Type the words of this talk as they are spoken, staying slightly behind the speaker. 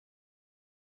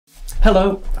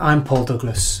Hello, I'm Paul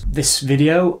Douglas. This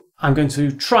video I'm going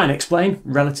to try and explain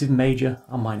relative major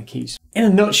and minor keys. In a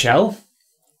nutshell,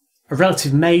 a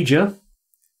relative major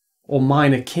or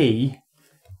minor key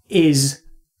is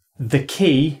the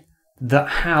key that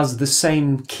has the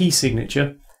same key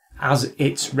signature as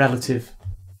its relative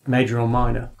major or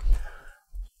minor.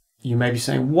 You may be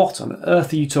saying, what on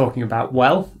earth are you talking about?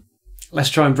 Well,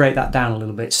 let's try and break that down a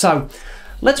little bit. So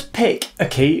let's pick a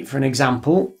key for an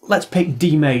example. Let's pick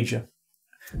D major.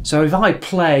 So if I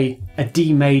play a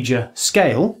D major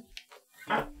scale,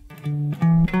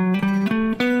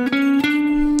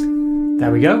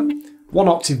 there we go, 1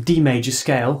 octave D major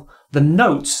scale, the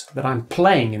notes that I'm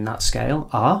playing in that scale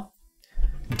are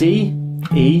D,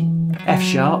 E, F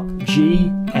sharp,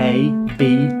 G, A,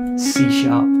 B, C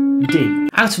sharp, D.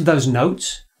 Out of those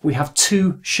notes, we have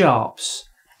 2 sharps,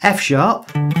 F sharp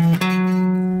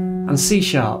and C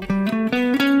sharp.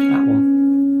 That one.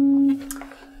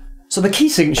 So the key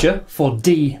signature for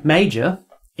D major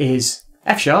is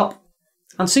F sharp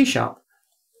and C sharp.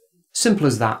 Simple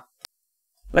as that.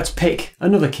 Let's pick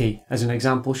another key as an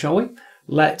example, shall we?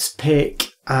 Let's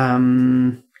pick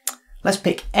F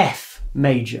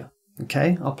major.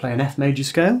 Okay, I'll play an F major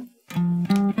scale.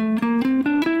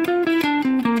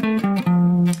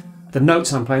 The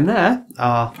notes I'm playing there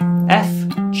are F,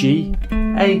 G,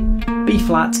 A, B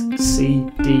flat, C,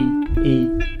 D, E,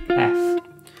 F.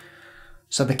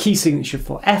 So the key signature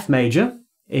for F major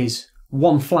is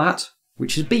 1 flat,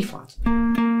 which is B flat.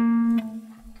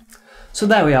 So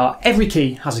there we are. Every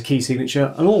key has a key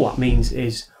signature, and all that means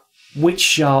is which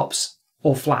sharps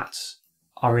or flats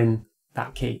are in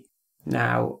that key.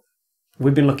 Now,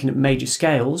 we've been looking at major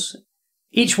scales.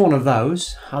 Each one of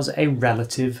those has a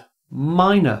relative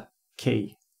minor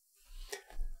key.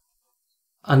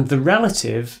 And the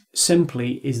relative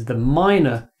simply is the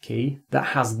minor key that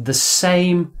has the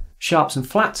same sharps and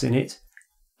flats in it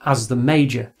as the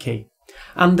major key.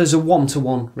 And there's a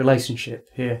one-to-one relationship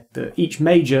here, that each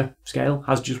major scale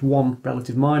has just 1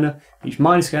 relative minor, each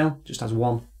minor scale just has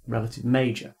 1 relative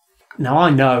major. Now I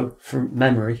know from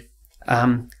memory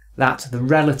that the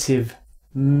relative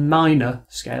minor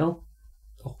scale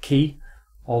or key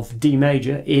of D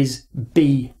major is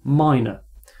B minor.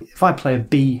 If I play a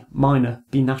B minor,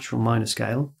 B natural minor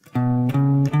scale,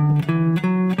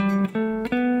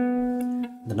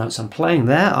 the notes I'm playing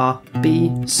there are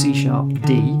B, C sharp,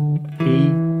 D,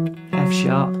 E, F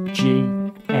sharp, G,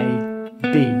 A,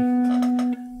 B.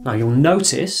 Now you'll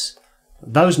notice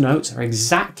those notes are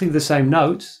exactly the same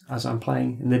notes as I'm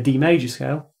playing in the D major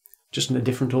scale, just in a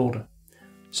different order.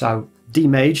 So D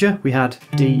major, we had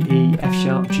D, E, F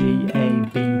sharp, G, A,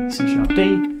 B, C sharp,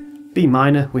 D. B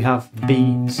minor, we have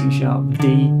B, C sharp, D,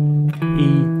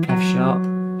 E, F sharp,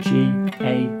 G,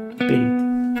 A, B.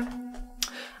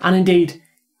 And indeed,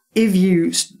 if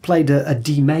you played a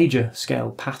D major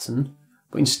scale pattern,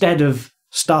 but instead of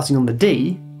starting on the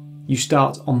D, you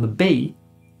start on the B,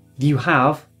 you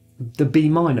have the B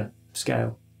minor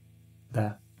scale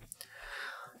there.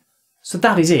 So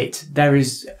that is it. There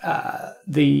is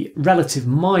the relative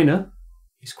minor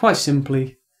is quite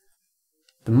simply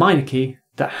the minor key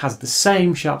that has the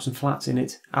same sharps and flats in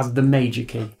it as the major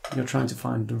key you're trying to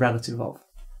find the relative of.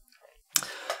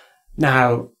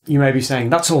 Now, you may be saying,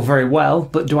 that's all very well,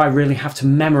 but do I really have to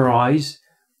memorise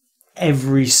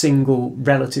every single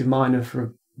relative minor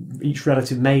for each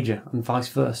relative major and vice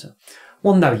versa?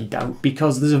 Well, no, you don't,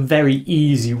 because there's a very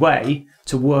easy way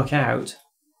to work out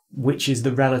which is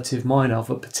the relative minor of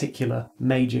a particular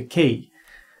major key.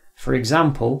 For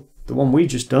example, the one we've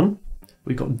just done,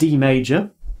 we've got D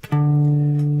major.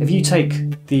 If you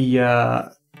take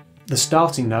the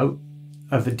starting note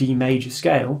of a D major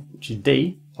scale, which is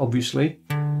D, obviously,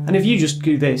 and if you just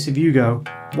do this, if you go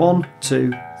 1,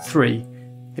 2, 3,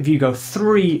 if you go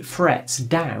 3 frets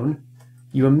down,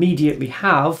 you immediately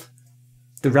have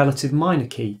the relative minor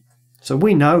key. So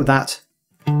we know that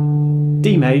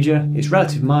D major, its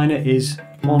relative minor is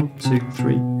 1, 2,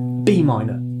 3, B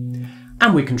minor.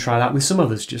 And we can try that with some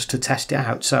others just to test it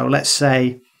out. So let's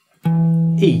say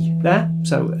E there,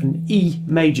 so an E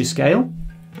major scale.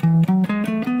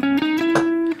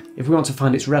 If we want to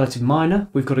find its relative minor,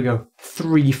 we've got to go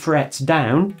 3 frets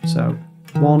down, so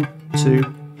 1, 2,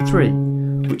 3,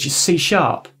 which is C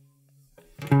sharp.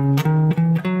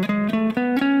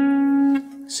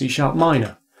 C sharp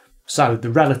minor. So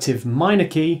the relative minor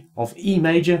key of E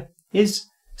major is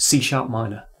C sharp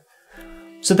minor.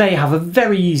 So there you have a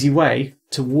very easy way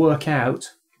to work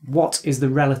out what is the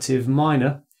relative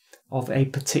minor of a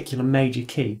particular major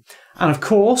key. And of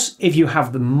course, if you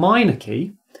have the minor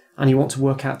key and you want to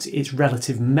work out its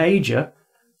relative major,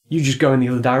 you just go in the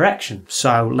other direction.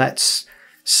 So let's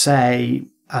say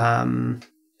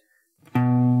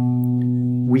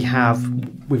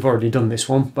we've already done this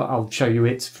one, but I'll show you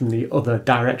it from the other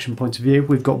direction point of view.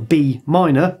 We've got B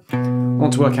minor. I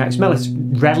want to work out its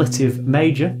relative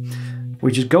major.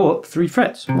 We just go up 3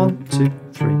 frets. 1, 2,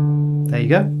 3. There you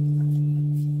go.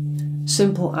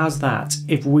 Simple as that.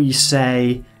 If we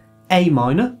say A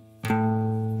minor,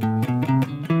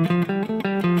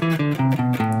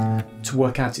 to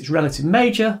work out its relative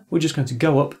major, we're just going to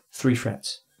go up 3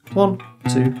 frets. 1,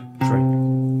 2, 3.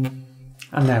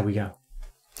 And there we go.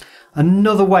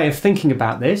 Another way of thinking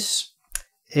about this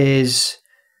is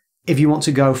if you want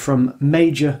to go from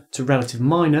major to relative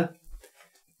minor,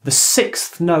 the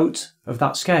 6th note of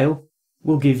that scale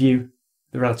will give you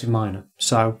the relative minor.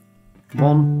 So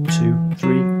 1, 2,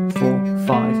 3, 4,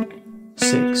 5,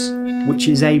 6, which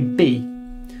is a B.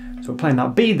 So we're playing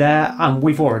that B there, and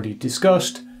we've already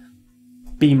discussed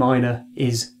B minor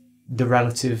is the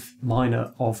relative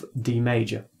minor of D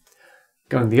major.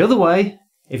 Going the other way,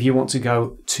 if you want to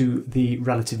go to the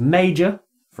relative major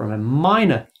from a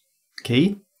minor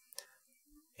key,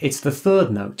 it's the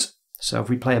 3rd note. So if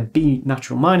we play a B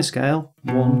natural minor scale,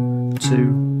 1,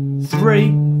 2,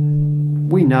 3,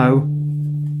 we know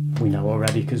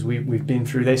already because we've been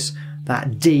through this,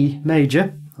 that D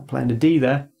major, I'm playing a D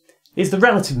there, is the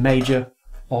relative major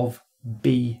of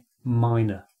B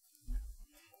minor.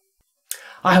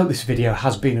 I hope this video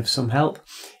has been of some help.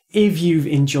 If you've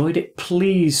enjoyed it,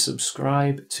 please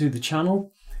subscribe to the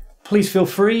channel. Please feel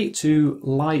free to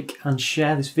like and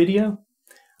share this video.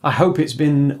 I hope it's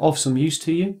been of some use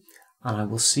to you, and I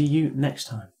will see you next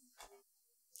time.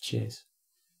 Cheers.